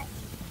a...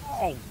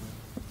 Oh,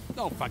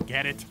 no,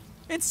 forget it.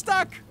 It's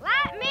stuck.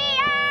 Let me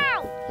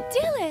out!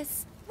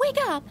 Dillis, wake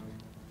up.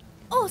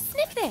 Oh,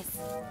 sniff this.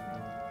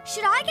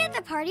 Should I get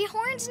the party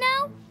horns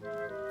now?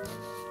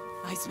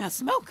 I smell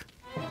smoke.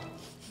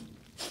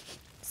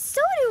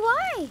 So do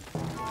I.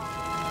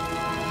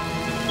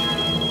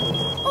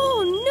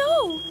 Oh,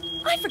 no.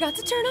 I forgot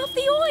to turn off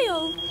the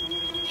oil.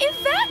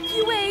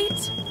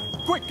 Evacuate.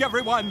 Quick,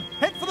 everyone.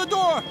 Head for the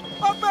door.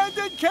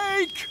 Abandoned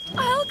cake.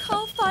 I'll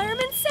call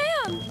Fireman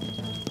Sam.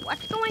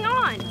 What's going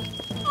on?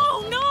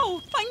 Oh,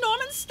 no! My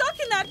Norman's stuck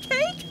in that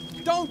cake!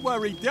 Don't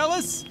worry,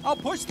 Dillis. I'll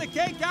push the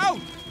cake out.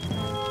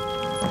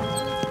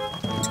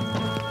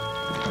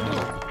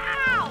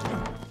 Ow!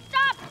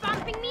 Stop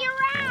bumping me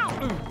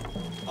around!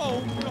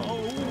 Oh,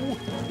 no.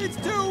 It's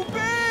too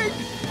big!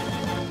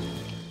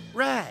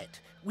 Right.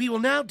 We will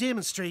now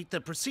demonstrate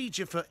the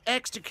procedure for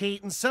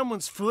extricating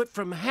someone's foot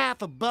from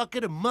half a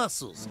bucket of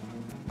mussels.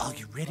 Are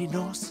you ready,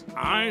 Norse?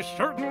 I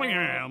certainly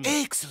am.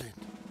 Excellent.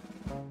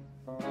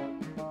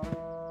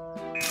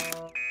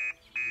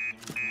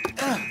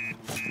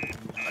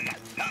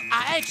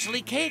 I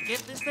actually can't get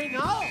this thing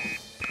off.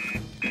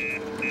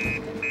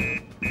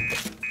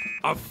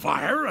 A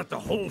fire at the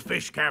Whole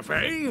Fish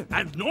Cafe?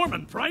 And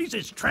Norman Price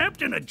is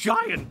trapped in a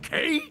giant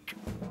cake?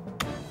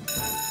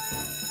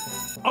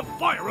 A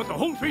fire at the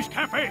Whole Fish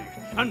Cafe,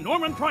 and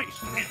Norman Price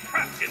is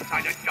trapped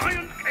inside a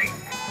giant cake.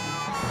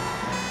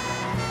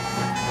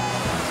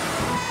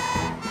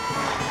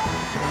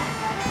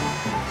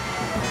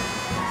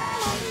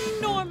 My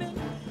Norman!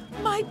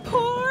 My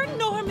poor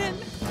Norman!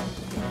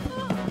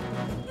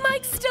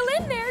 Mike's still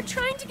in there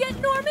trying to get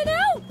Norman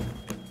out.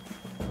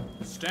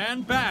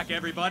 Stand back,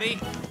 everybody.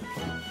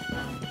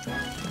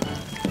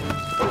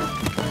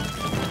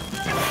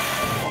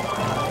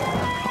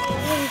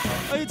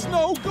 It's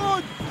no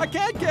good. I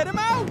can't get him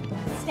out.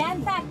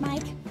 Stand back,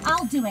 Mike.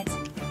 I'll do it.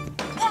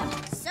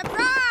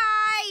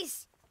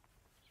 Surprise!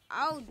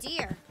 Oh,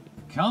 dear.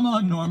 Come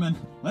on, Norman.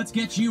 Let's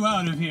get you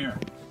out of here.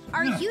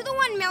 Are you the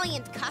 1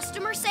 millionth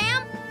customer,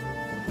 Sam?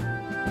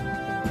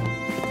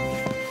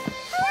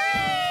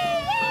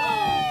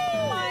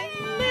 Oh, my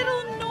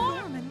little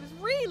Norman was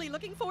really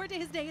looking forward to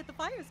his day at the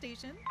fire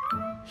station.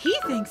 He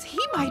thinks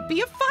he might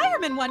be a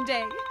fireman one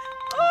day.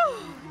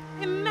 Oh,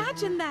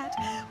 imagine that.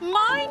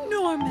 My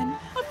Norman,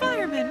 a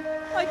fireman.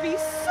 I'd be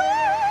so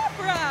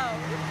proud.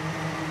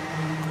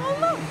 Oh,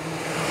 look.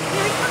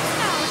 Here he comes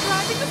now,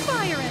 driving the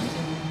fire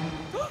engine.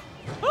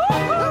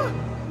 Oh,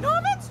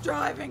 Norman's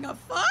driving a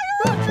fire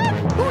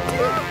engine. Oh,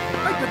 dear.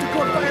 I better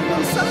call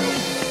Fireman Sam.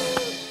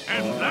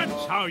 And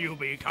that's how you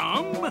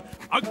become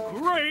a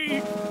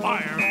great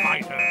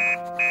firefighter.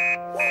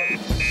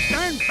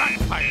 Stand back,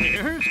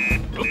 pioneers.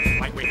 Looks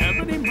like we have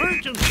an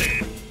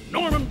emergency.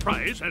 Norman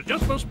Price has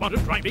just been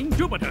spotted driving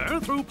Jupiter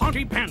through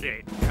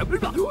Pontypandy.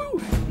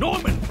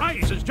 Norman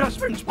Price has just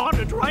been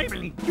spotted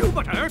driving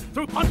Jupiter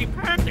through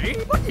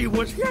Pontypandy, but he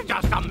was here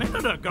just a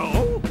minute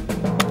ago.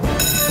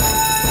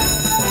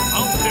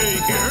 I'll stay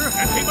here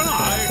and keep an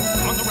eye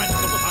on the rest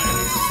of the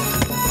pioneers.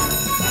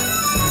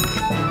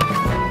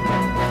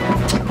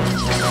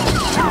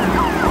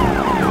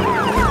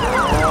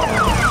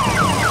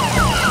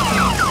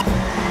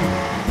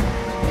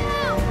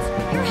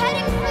 You're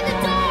heading for the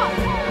dock!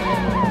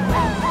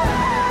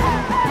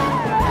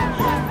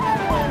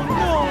 Oh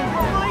no,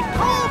 my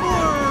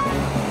cobbler!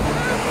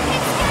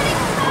 It's getting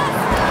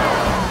faster!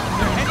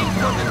 They're heading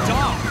for the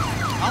dock.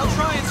 I'll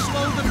try and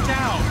slow them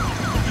down.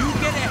 You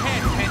get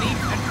ahead, Penny,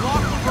 and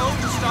block the road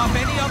to stop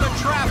any other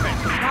traffic.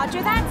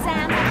 Roger that,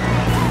 Sam.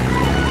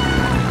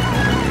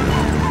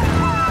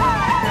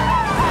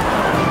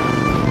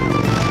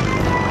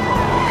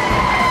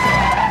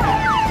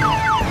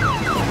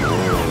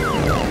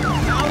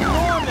 Now,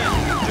 Norman,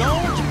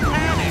 don't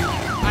panic.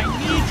 I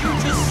need you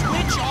to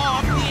switch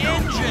off the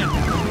engine.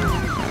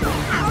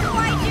 How do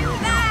I do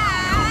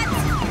that?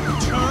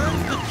 Turn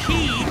the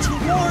key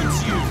towards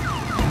you.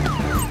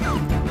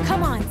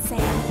 Come on,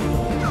 Sam.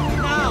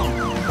 Now,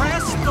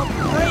 press the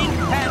brake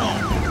pedal.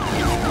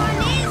 Which one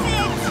is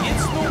it?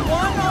 It's the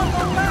one on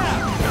the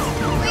left.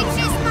 Which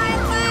is my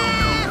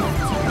left?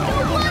 The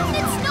one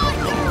that's not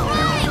your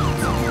right!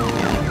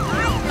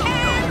 I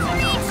can't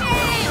reach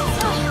it!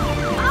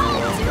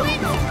 I'll do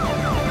it!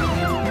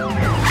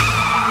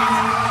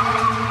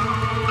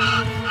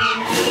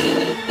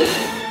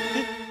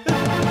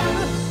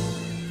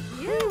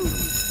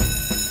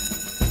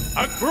 A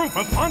group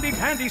of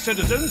Pontypandy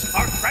citizens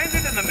are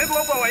stranded in the middle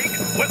of the lake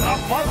with a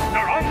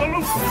monster on the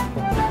loose.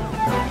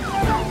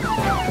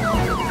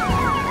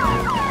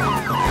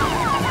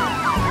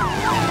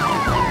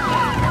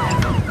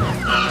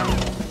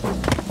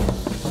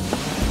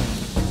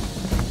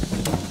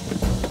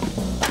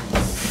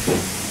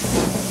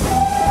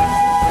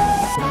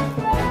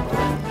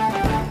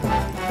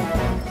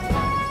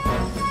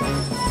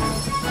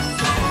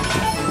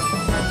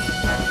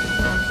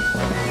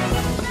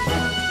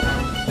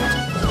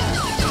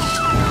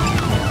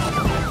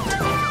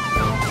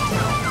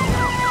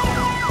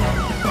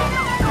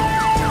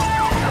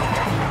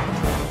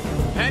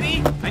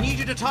 Penny, I need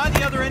you to tie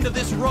the other end of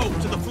this rope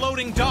to the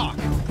floating dock.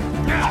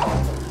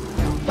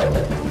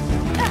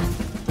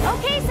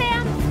 Okay,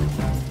 Sam.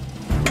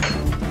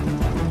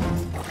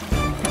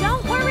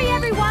 Don't worry,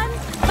 everyone.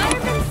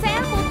 Fireman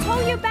Sam will tow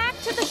you back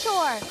to the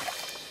shore.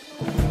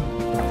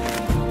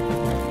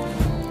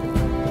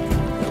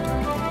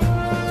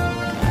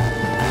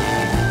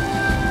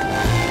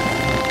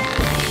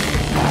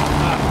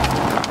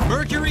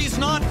 Mercury's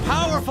not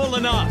powerful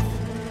enough.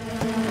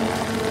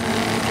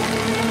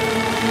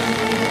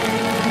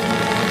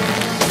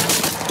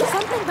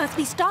 Something must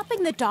be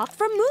stopping the dock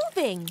from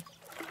moving.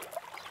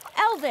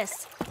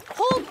 Elvis,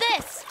 hold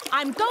this.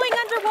 I'm going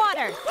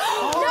underwater.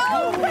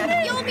 No!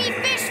 You'll be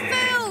fish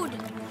food!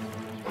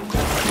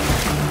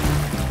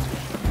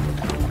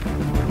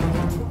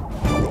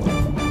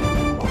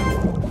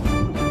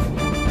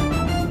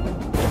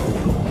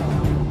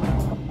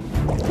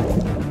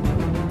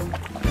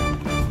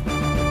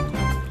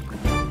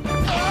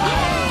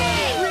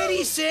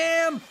 Ready,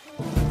 Sam?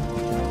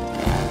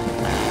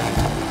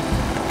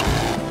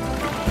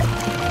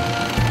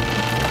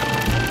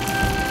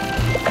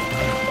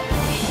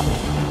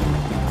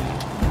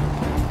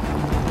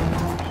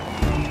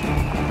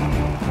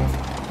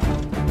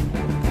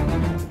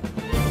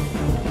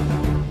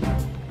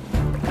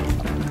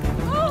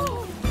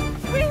 Oh,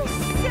 we're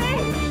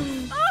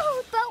safe.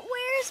 Oh, but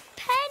where's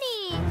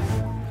Penny?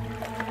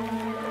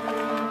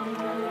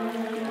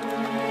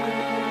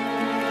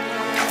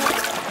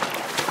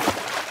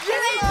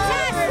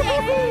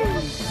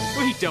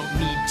 We don't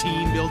need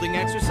team building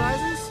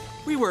exercises.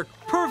 We work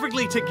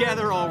perfectly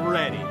together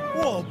already.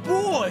 Oh,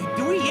 boy,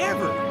 do we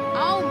ever!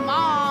 Oh,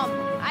 Mom,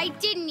 I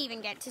didn't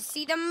even get to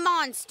see the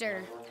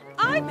monster.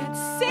 I bet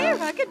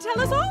Sarah could tell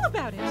us all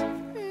about it.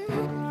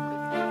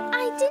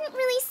 I didn't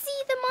really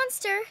see the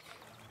monster.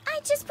 I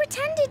just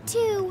pretended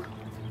to.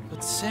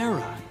 But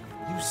Sarah,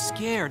 you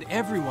scared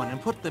everyone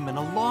and put them in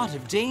a lot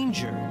of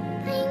danger.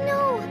 I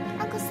know,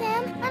 Uncle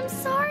Sam. I'm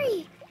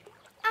sorry.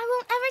 I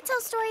won't ever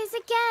tell stories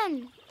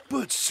again.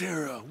 But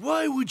Sarah,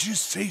 why would you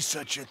say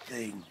such a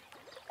thing?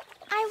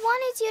 I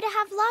wanted you to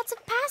have lots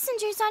of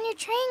passengers on your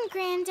train,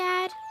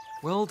 Granddad.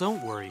 Well,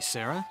 don't worry,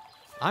 Sarah.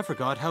 I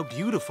forgot how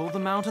beautiful the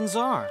mountains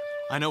are.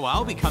 I know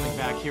I'll be coming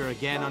back here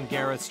again on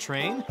Gareth's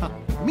train.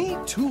 Me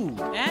too.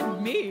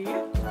 And me.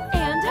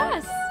 And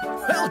us.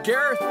 Well,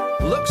 Gareth,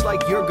 looks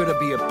like you're gonna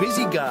be a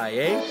busy guy,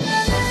 eh?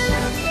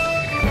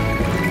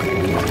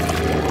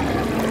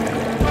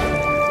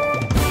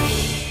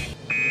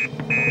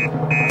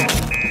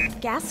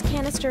 Gas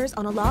canisters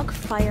on a log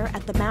fire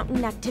at the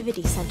Mountain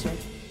Activity Center.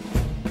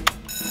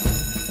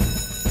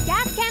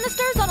 Gas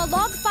canisters on a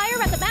log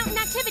fire at the Mountain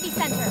Activity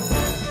Center.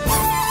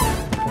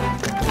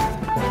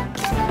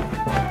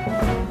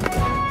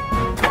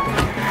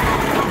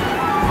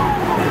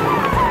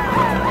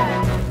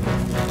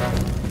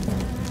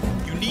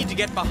 You need to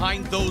get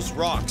behind those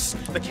rocks.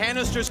 The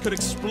canisters could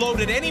explode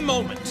at any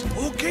moment.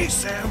 Okay,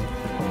 Sam.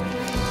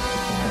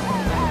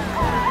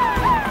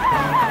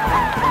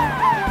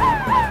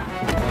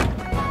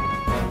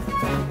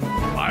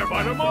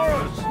 Firefighter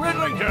Morris,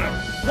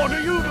 Ridlington, what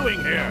are you doing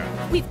here?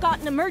 We've got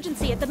an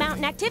emergency at the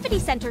Mountain Activity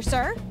Center,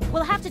 sir.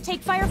 We'll have to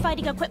take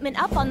firefighting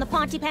equipment up on the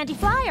Pontypandy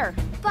Flyer.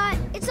 But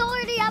it's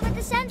already up at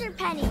the center,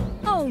 Penny.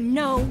 Oh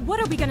no, what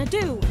are we gonna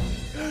do?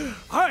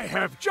 I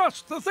have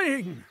just the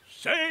thing.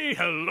 Say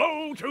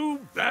hello to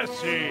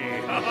Bessie.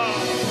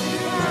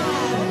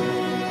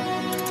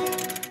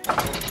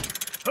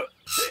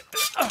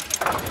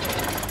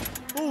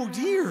 Oh,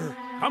 dear.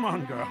 Come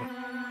on, girl.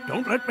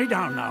 Don't let me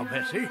down now,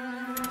 Bessie.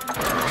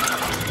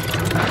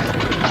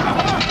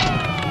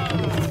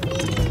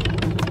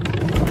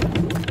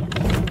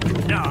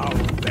 Now,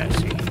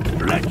 Bessie,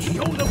 let's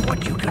show them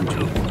what you can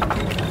do.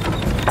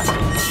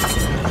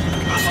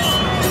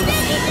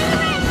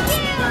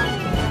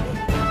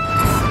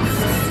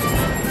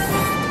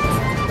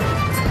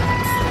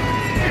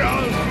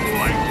 Just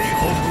like the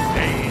old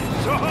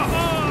days. I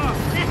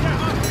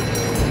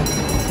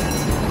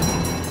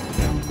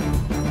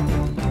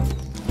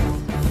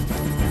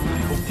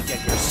hope to get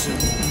here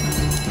soon.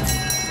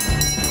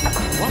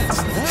 What's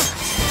that?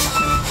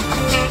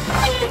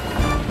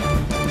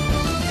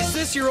 Is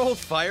this your old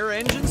fire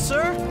engine,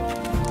 sir?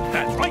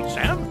 That's right,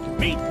 Sam.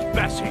 Meet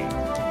Bessie.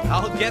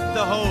 I'll get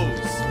the hose.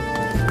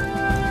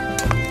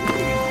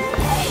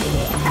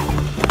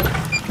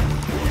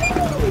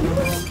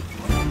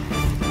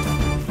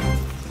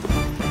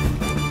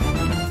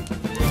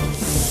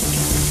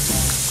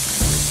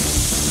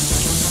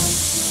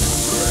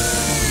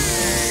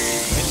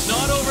 It's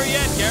not over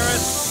yet,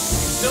 Gareth.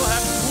 You still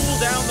have to cool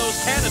down those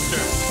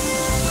canisters.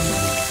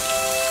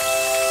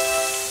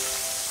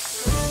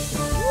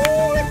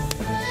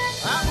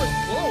 That was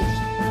close.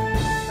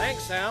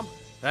 Thanks, Sam.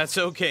 That's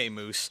okay,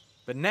 Moose.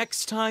 But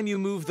next time you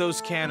move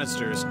those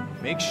canisters,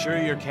 make sure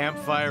your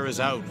campfire is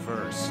out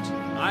first.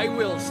 I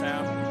will,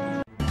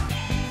 Sam.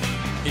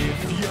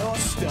 If you're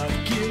stuck,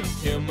 give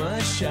him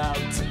a shout.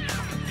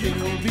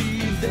 He'll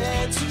be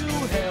there to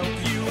help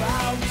you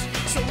out.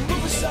 So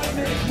move aside,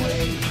 make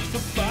way for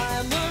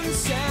Fireman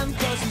Sam,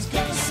 'cause